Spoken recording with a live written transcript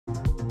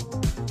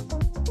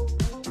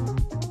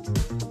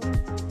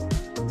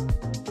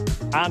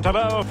And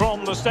hello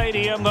from the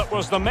stadium that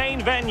was the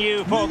main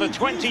venue for the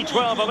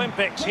 2012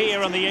 Olympics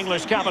here in the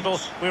English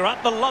capital. We're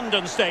at the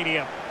London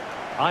Stadium.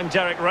 I'm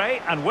Derek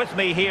Ray, and with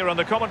me here on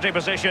the commentary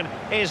position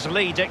is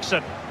Lee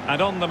Dixon.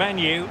 And on the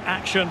menu,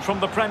 action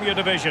from the Premier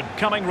Division,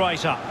 coming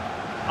right up.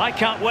 I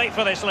can't wait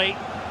for this, Lee.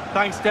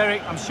 Thanks,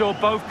 Derek. I'm sure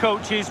both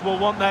coaches will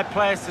want their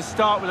players to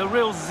start with a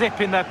real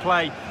zip in their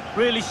play.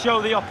 Really show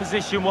the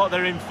opposition what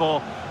they're in for.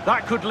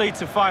 That could lead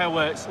to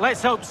fireworks.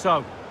 Let's hope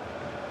so.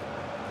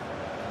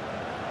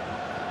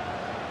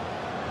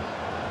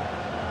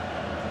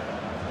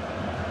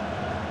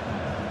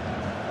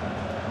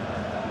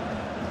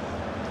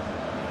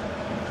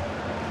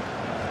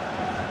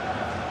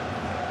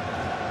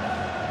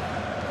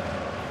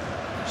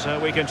 So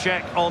we can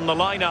check on the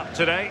lineup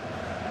today.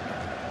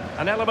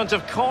 An element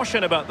of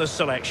caution about this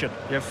selection.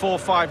 Yeah,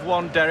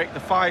 4-5-1, Derek.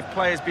 The 5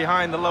 players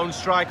behind the lone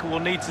striker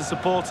will need to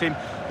support him.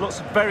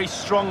 Looks very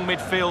strong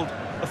midfield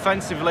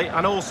offensively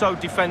and also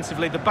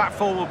defensively. The back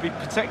four will be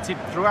protected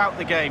throughout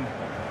the game.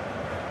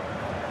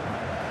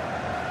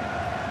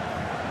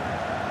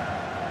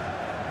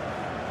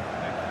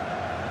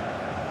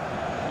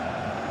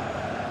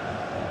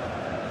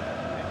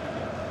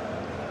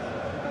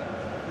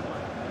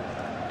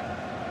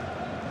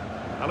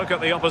 A look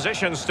at the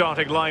opposition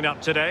starting lineup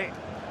today.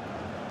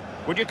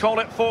 Would you call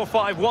it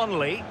 4-5-1,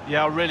 Lee?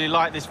 Yeah, I really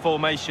like this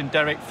formation,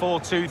 Derek.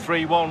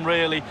 4-2-3-1,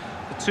 really.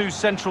 The 2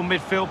 central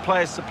midfield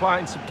players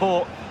supplying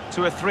support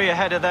to a 3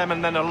 ahead of them,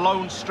 and then a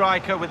lone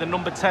striker with a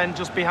number 10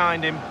 just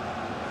behind him.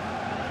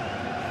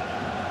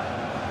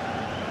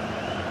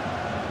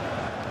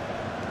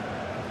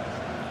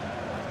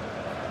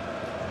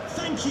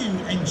 Thank you.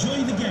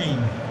 Enjoy the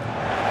game.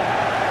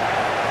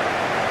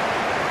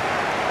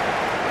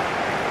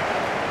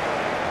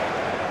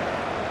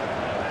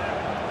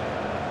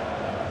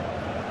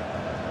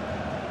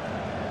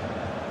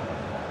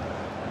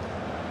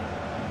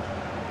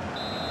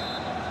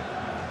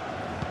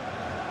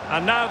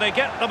 And now they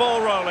get the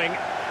ball rolling.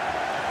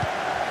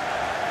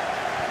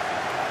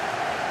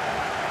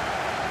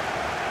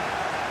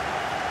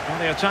 Well,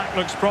 the attack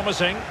looks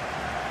promising.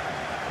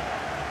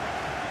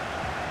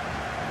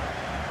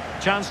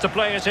 Chance to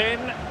play it in.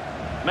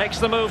 Makes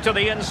the move to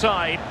the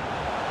inside.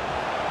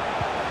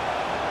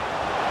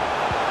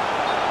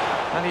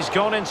 And he's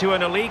gone into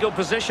an illegal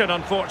position,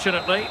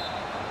 unfortunately.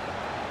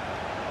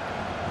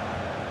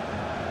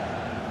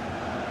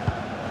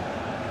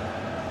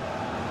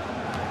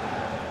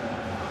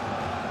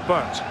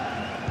 Burt.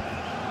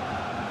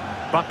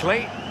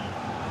 Buckley.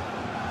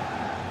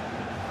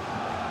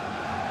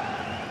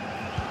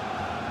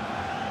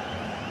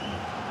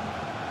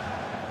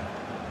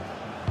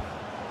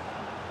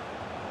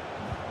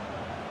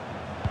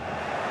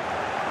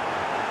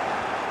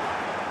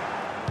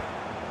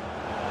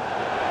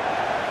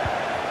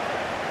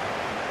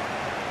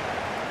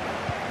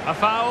 A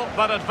foul,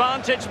 but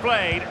advantage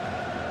played.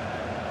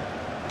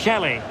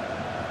 Kelly.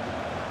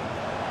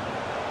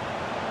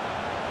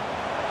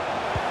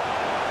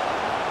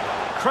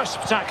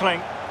 Crisp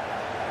tackling.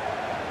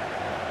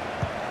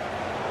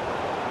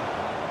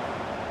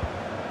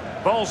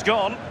 Ball's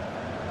gone.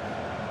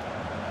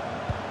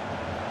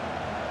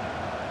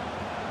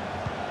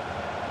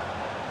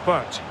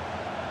 Burt.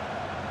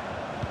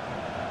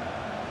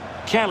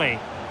 Kelly.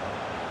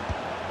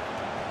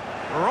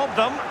 Robbed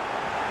them.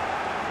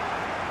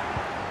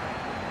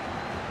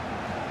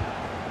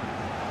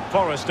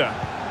 Forrester.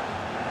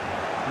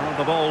 Oh,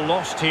 the ball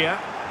lost here.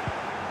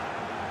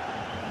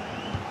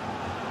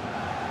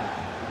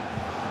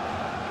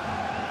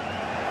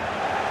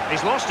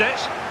 He's lost it.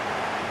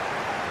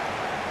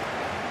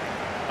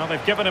 Well,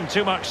 they've given him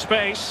too much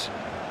space.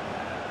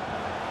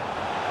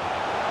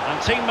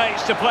 And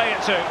teammates to play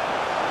it to.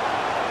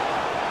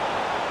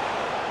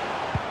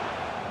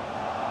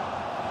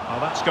 Well,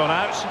 that's gone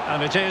out,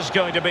 and it is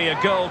going to be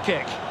a goal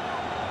kick.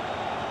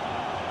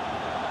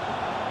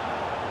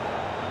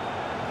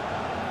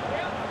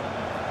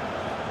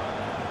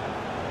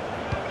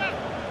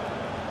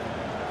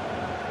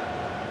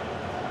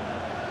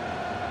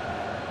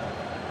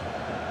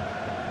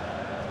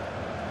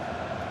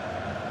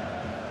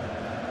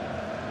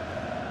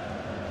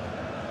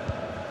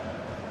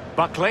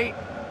 Buckley.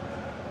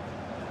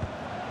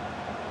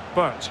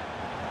 Burt.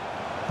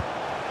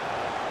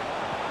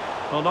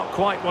 Well, not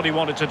quite what he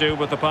wanted to do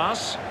with the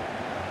pass.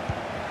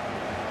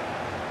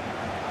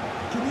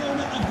 To the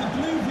owner of the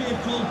blue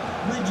vehicle,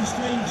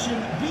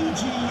 registration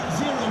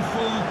BG04.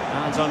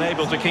 And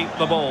unable to keep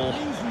the ball.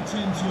 Please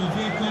return to your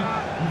vehicle.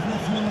 You've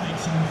left your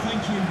lights on.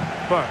 Thank you.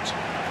 Burt.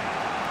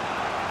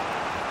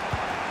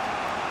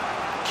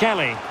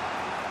 Kelly.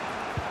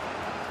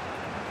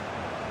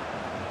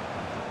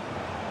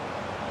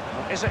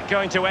 Is it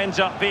going to end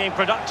up being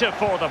productive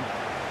for them?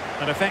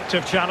 An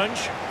effective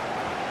challenge.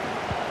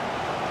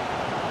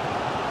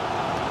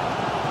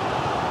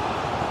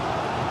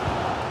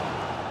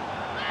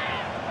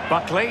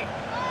 Buckley.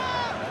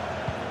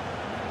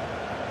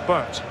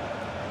 Burt.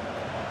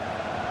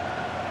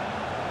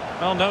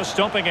 Well, no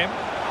stopping him.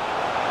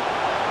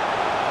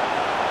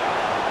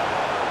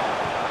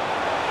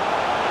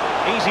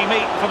 Easy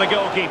meat for the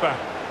goalkeeper.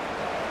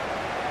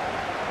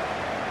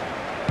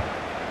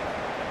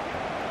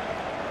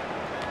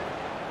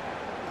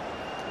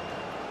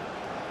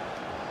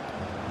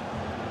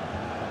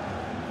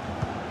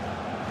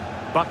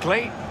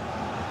 Buckley.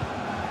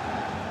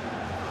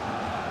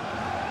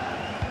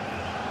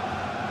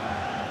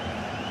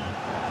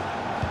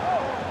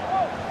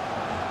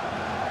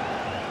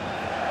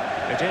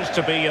 It is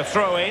to be a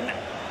throw-in.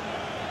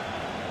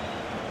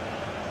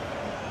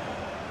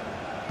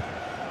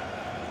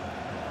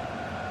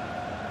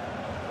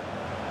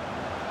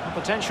 A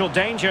potential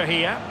danger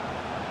here.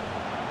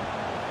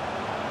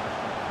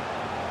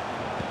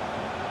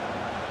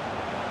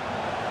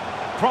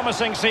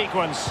 Promising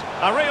sequence.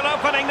 A real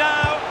opening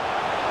now.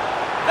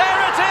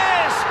 There it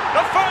is!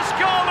 The first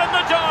goal in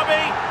the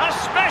derby. A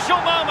special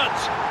moment.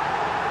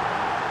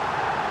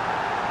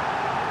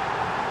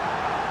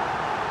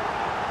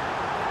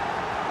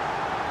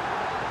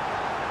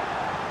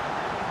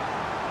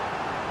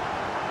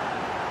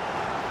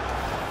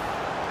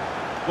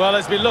 Well,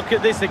 as we look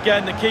at this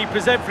again, the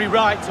keeper's every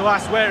right to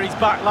ask where his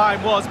back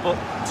line was, but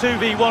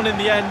 2v1 in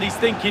the end. He's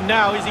thinking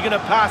now, is he going to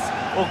pass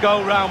or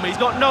go round me? He's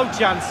got no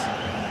chance.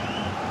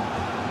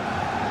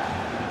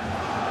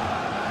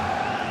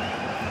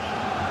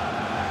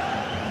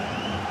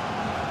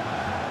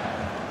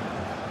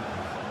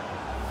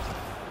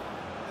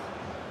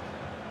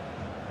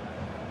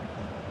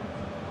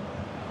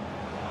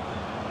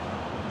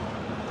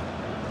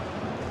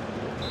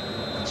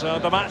 So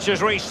the match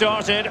has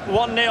restarted,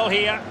 1-0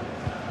 here.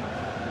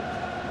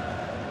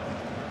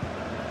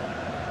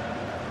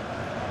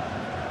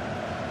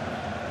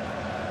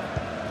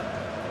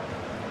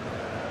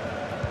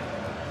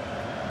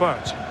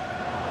 Burt.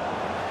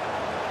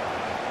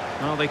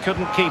 Well, they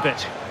couldn't keep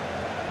it.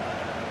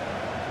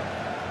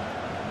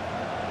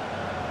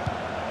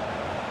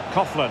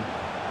 Coughlin.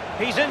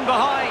 He's in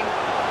behind.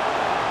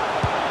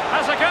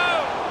 Has a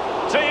go.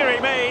 Dearie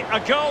me, a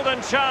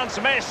golden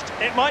chance missed.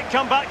 It might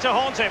come back to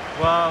haunt him.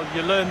 Well,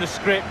 you learn the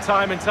script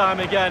time and time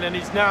again, and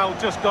he's now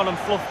just gone and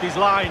fluffed his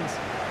lines.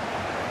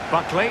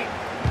 Buckley.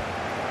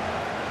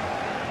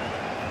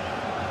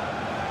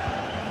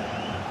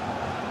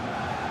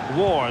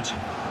 Ward.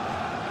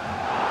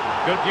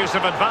 Good use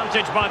of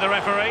advantage by the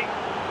referee.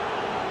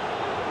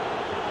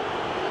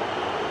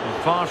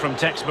 Far from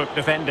textbook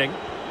defending.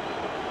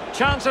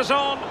 Chances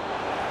on.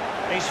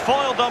 He's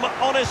foiled them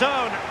on his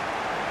own.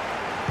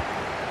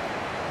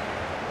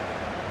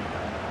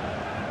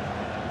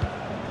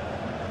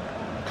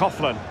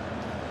 Coughlin.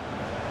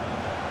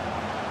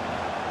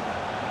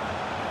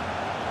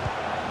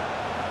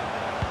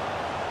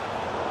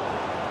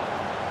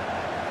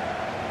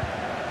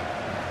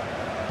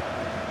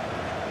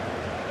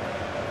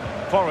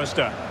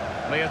 Forrester.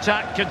 The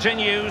attack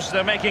continues.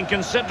 They're making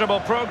considerable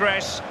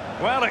progress.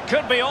 Well, it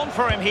could be on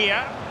for him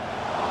here.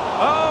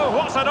 Oh,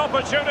 what an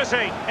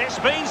opportunity. It's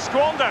been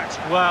squandered.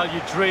 Well,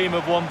 you dream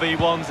of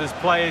 1v1s as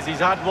players. He's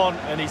had one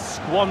and he's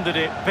squandered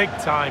it big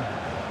time.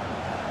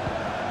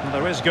 Well,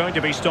 there is going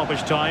to be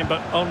stoppage time,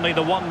 but only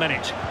the 1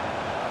 minute.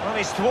 Well,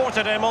 he's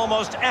thwarted him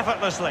almost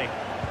effortlessly.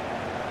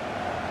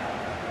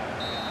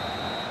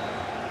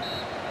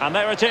 And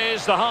there it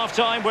is, the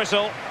half-time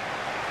whistle.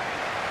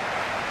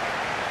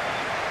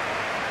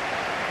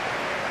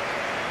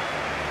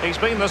 He's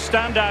been the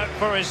standout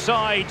for his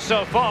side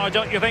so far,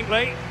 don't you think,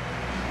 Lee?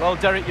 Well,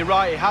 Derek, you're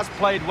right. He has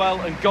played well,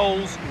 and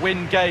goals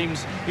win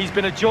games. He's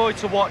been a joy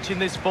to watch in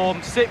this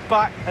form. Sit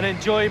back and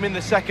enjoy him in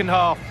the second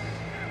half.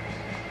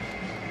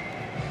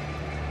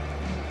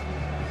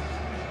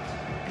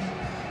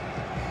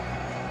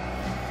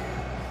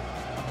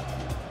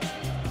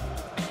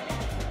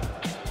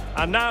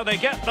 And now they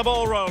get the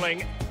ball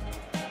rolling.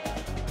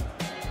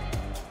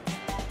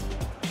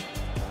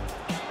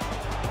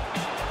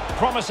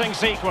 Promising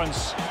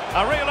sequence.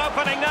 A real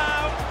opening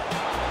now.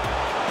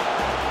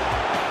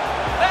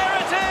 There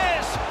it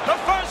is! The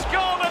first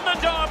goal in the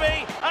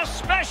derby. A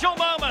special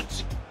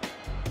moment.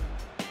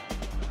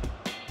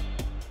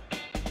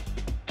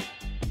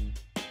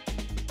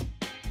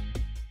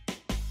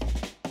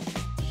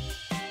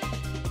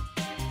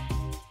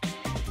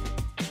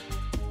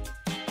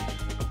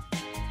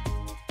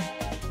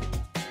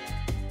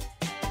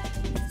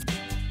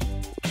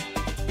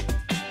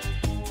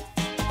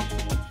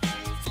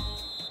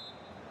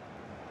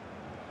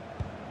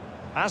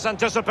 As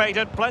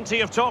anticipated, plenty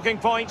of talking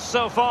points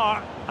so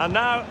far. And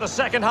now the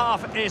second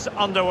half is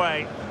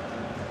underway.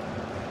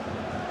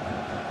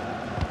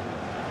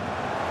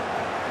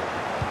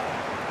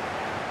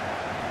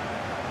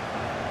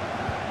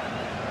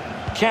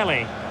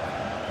 Kelly.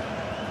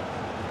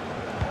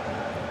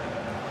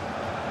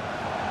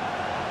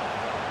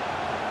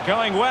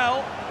 Going well.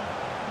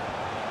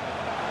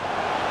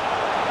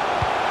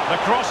 The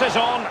cross is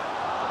on.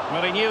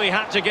 Well, he knew he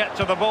had to get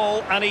to the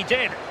ball, and he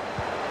did.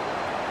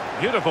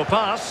 Beautiful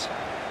pass.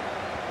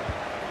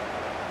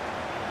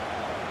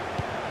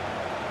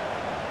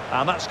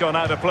 And that's gone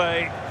out of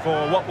play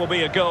for what will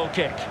be a goal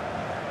kick.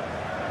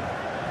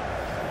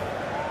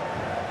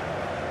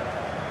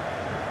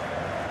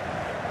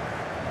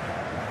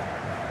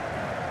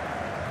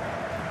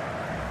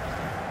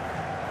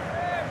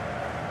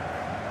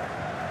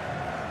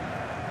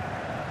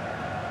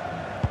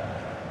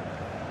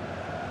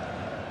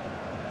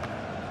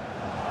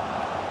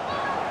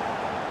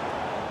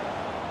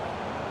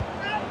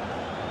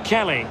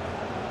 Kelly.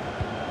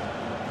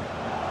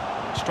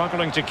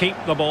 Struggling to keep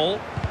the ball.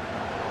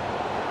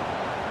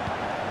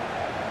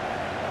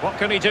 What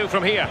can he do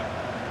from here?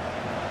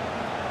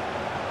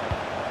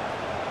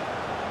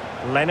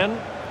 Lennon.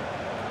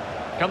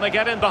 Can they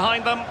get in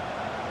behind them?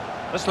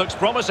 This looks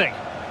promising.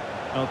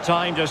 Well,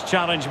 timed his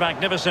challenge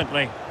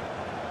magnificently.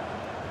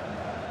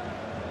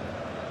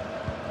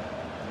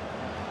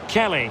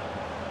 Kelly.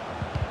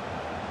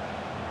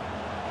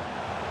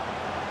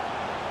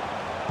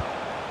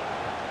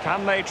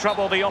 Can they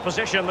trouble the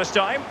opposition this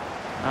time?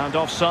 And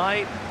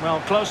offside. Well,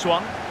 close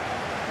one.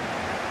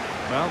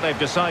 Well, they've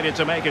decided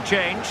to make a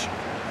change.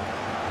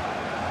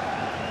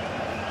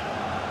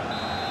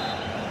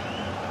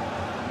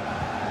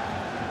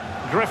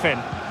 Griffin.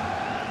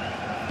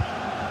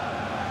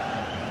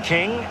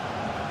 King.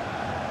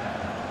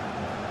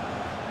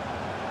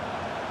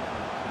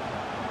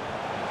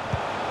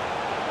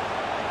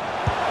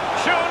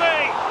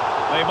 Surely!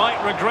 They might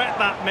regret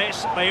that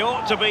miss. They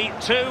ought to be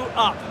 2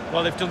 up.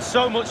 Well, they've done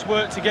so much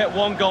work to get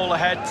 1 goal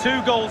ahead.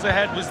 2 goals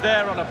ahead was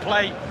there on a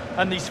plate,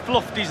 and he's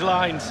fluffed his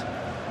lines.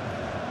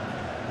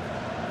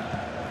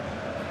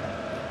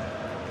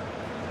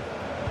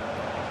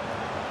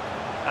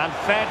 And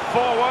fed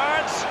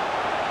forwards.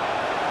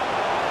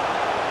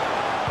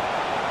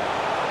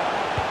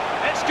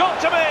 It's got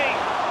to be.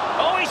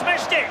 Oh, he's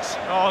missed it.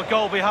 Oh,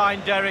 goal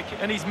behind Derek,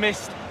 and he's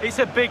missed. It's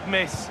a big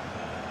miss.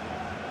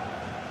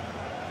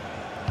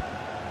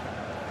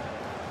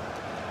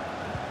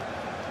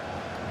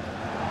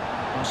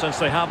 Well, since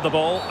they have the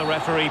ball, the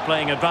referee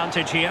playing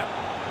advantage here.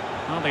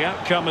 Well, the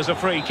outcome is a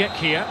free kick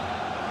here.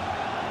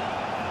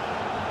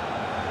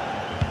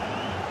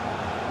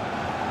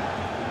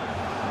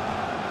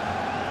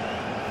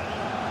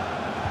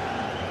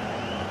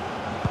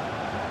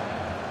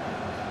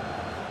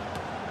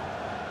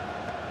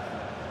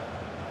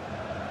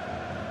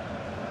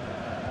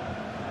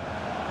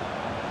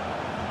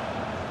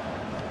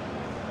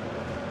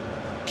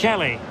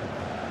 Kelly.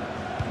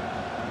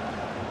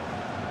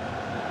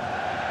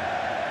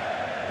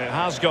 It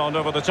has gone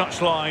over the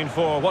touchline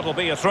for what will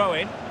be a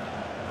throw-in.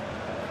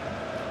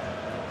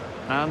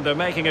 And they're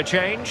making a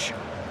change.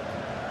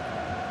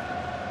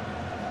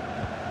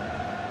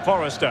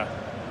 Forrester.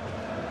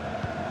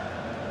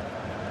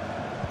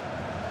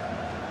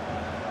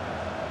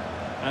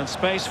 And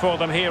space for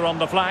them here on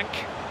the flank.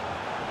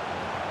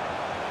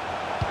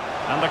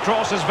 And the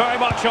cross is very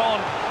much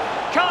on.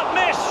 Can't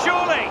miss,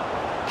 surely!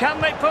 Can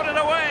they put it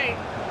away?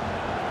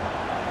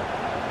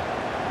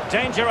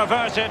 Danger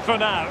averted for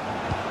now.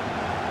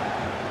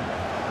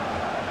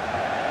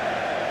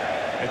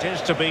 It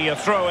is to be a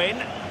throw-in.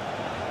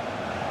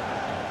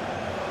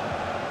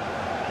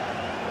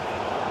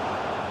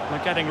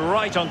 They're getting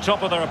right on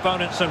top of their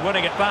opponents and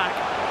winning it back.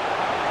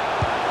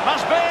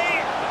 Must be!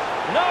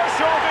 No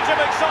shortage of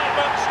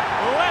excitement.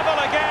 Level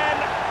again.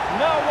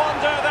 No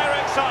wonder they're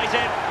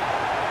excited.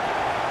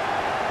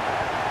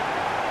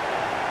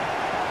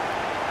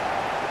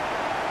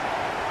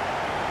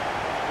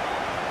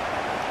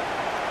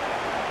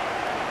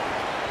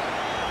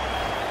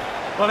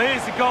 Well,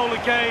 here's the goal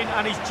again,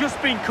 and he's just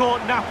been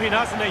caught napping,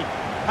 hasn't he?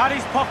 Had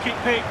his pocket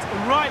picked,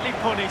 rightly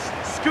punished,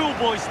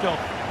 schoolboy stuff.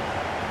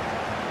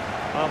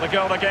 Well, the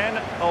goal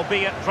again,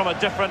 albeit from a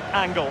different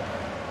angle.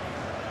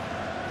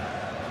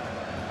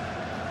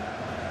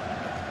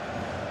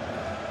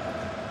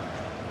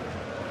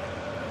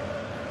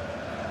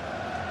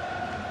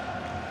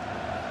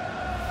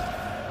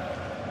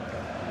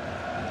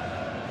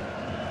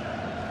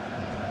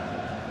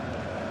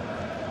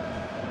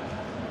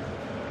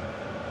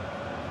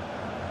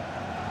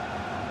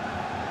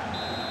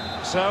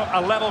 So,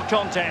 a level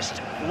contest,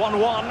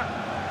 1-1.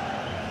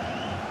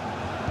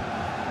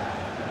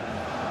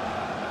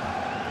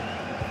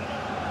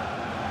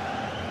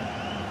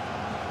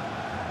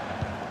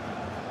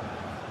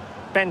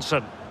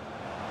 Benson.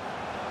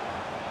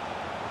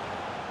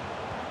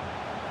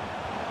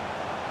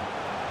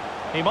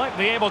 He might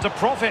be able to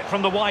profit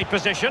from the wide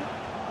position.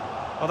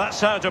 Well, that's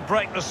how to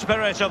break the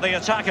spirit of the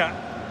attacker.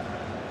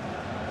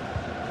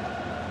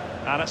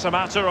 And it's a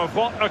matter of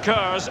what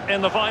occurs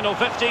in the final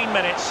 15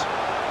 minutes.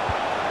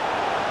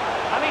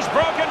 And he's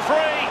broken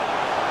free.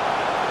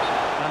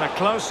 And a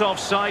close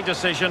offside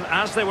decision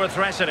as they were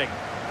threatening.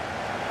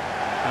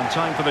 And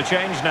time for the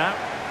change now.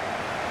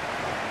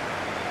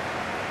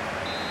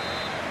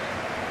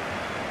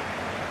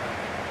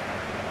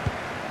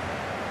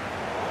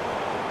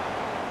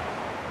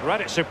 Read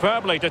it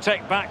superbly to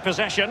take back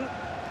possession.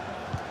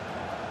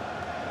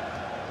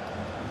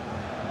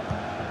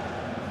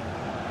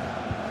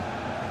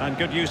 And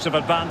good use of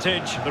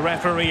advantage. The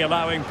referee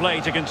allowing play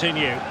to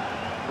continue.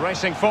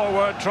 Racing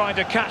forward, trying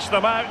to catch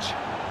them out.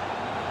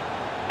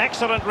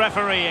 Excellent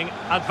refereeing.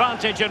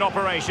 Advantage in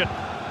operation.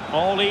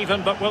 All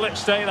even, but will it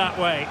stay that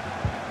way?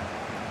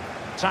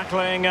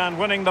 Tackling and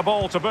winning the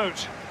ball to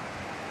boot.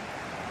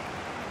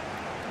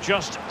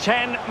 Just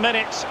 10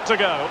 minutes to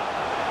go.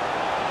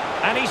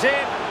 And he's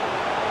in.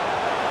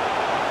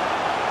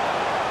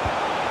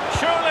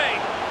 Surely.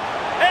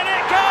 In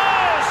it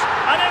goes!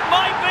 And it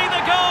might be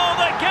the goal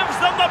that gives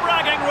them the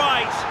bragging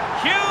rights.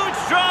 Huge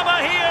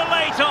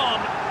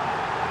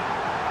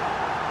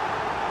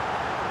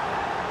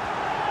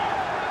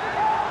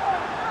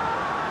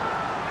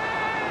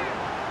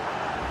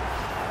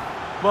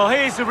Well,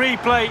 here's the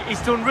replay. He's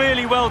done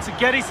really well to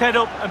get his head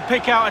up and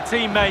pick out a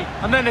teammate.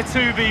 And then a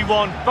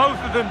 2v1. Both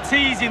of them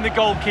teasing the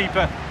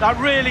goalkeeper. That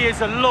really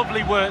is a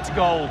lovely worked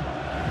goal.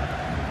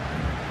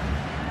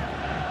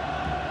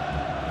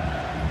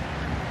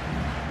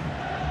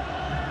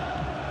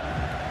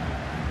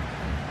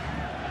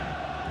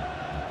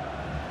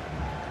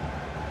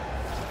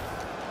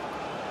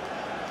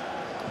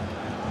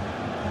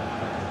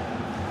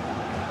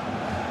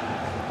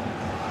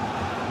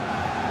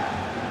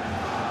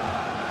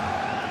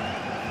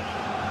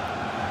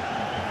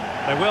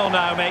 They will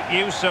now make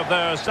use of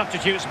their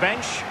substitutes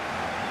bench.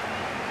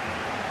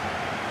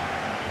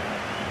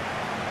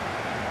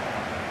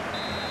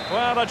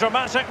 Well, a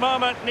dramatic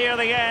moment near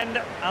the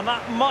end, and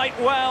that might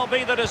well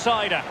be the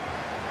decider.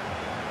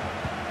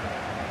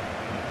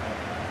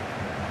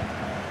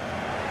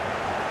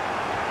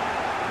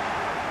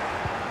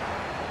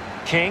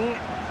 King.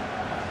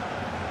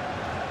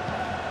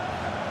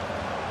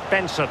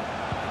 Benson.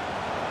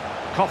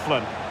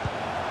 Coughlin.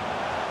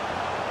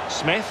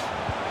 Smith.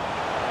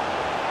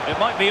 It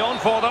might be on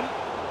for them.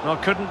 Well,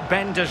 couldn't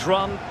bend his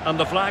run, and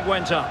the flag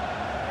went up.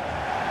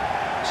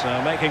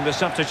 So making the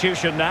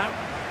substitution now.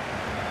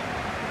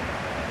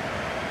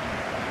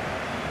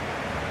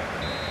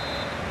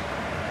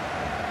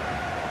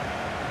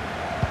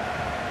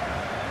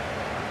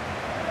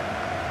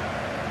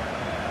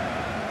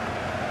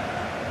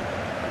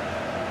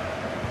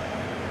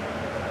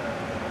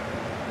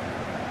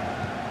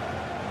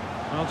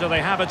 Well, do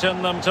they have it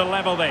in them to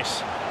level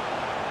this?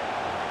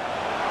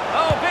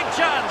 Oh, big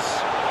chance!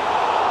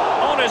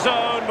 On his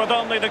own, with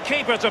only the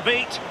keeper to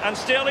beat, and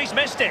still he's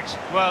missed it.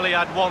 Well, he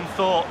had one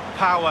thought,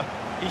 power.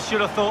 He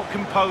should have thought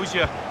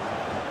composure.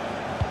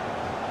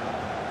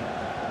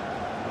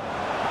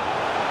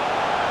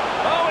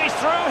 Oh, he's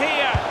through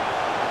here.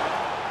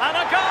 And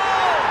a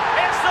goal!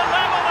 It's the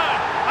leveller!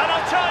 And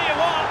I'll tell you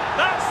what,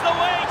 that's the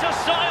way to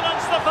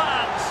silence the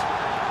fans.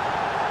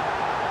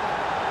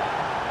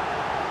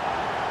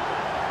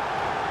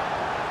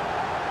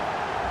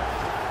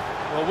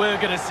 Well,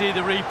 we're going to see the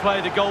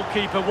replay. The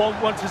goalkeeper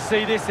won't want to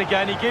see this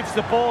again. He gives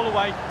the ball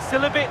away.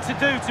 Still a bit to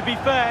do, to be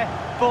fair,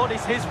 but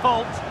it's his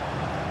fault.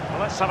 Well,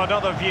 let's have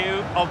another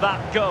view of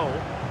that goal.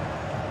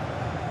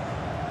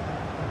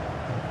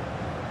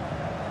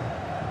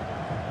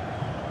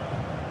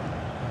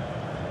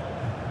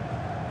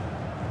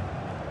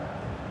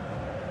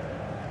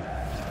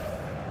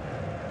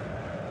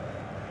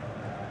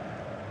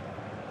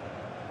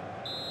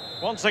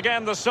 Once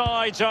again, the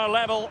sides are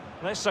level.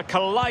 This is a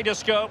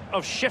kaleidoscope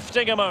of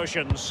shifting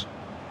emotions.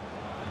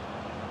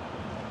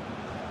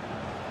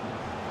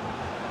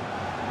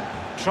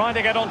 Trying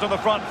to get onto the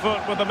front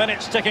foot with the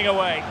minutes ticking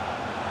away.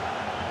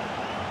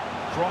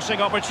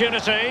 Crossing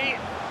opportunity.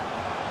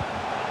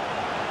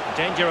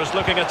 Dangerous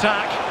looking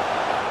attack.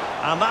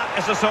 And that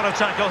is the sort of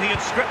tackle he had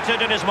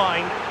scripted in his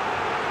mind.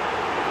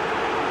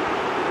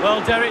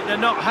 Well, Derek, they're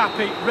not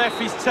happy.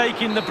 Ref is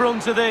taking the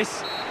brunt of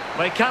this.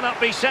 They cannot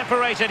be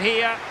separated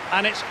here,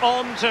 and it's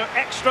on to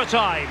extra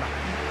time.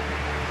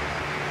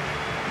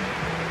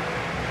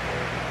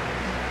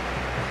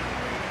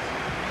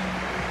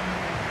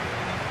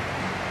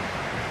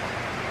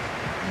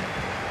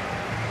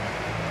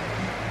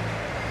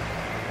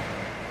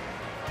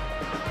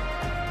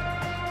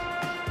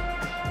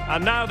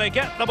 And now they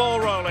get the ball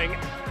rolling.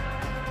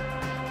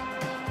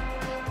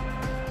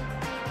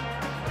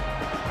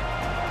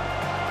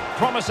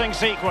 Promising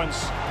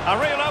sequence. A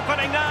real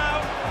opening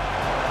now.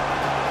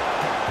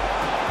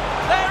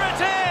 There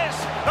it is!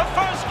 The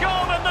first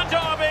goal in the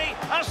derby.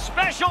 A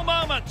special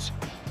moment.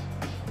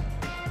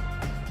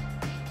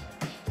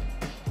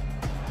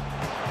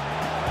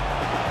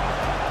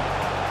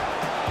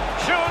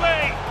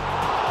 Surely.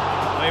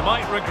 They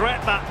might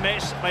regret that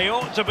miss. They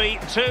ought to be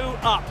 2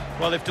 up.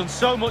 Well, they've done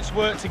so much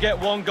work to get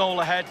 1 goal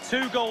ahead,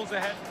 2 goals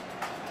ahead.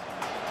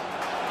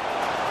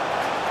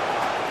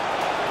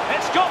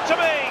 It's got to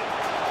be.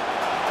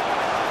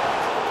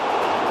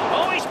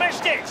 Oh, he's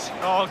missed it.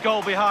 Oh,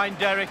 goal behind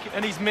Derek,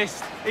 and he's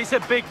missed. It's a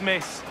big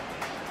miss.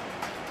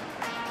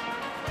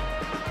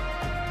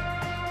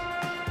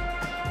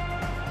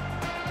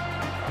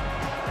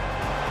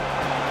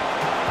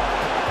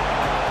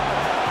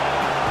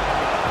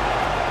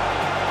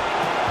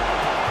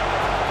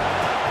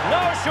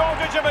 No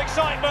shortage of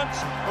excitement.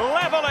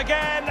 Level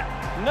again.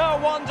 No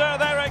wonder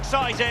they're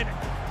excited.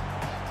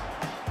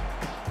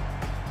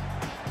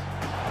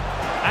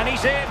 And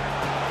he's in.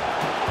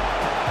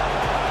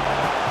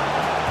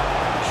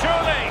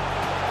 Surely.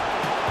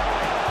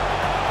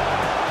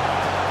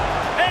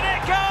 In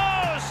it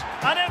goes!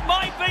 And it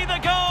might be the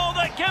goal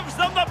that gives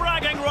them the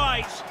bragging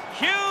rights.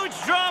 Huge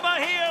drama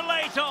here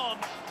late on.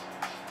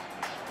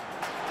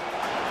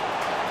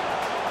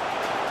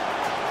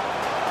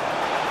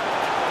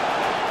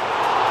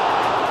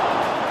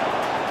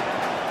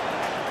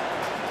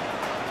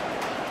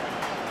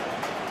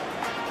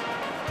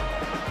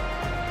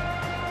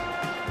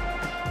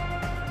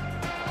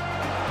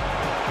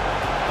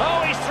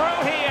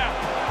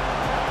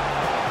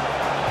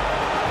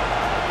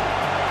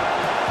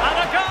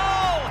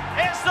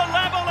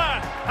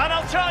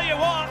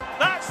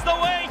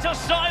 to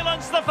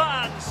silence the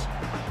fans.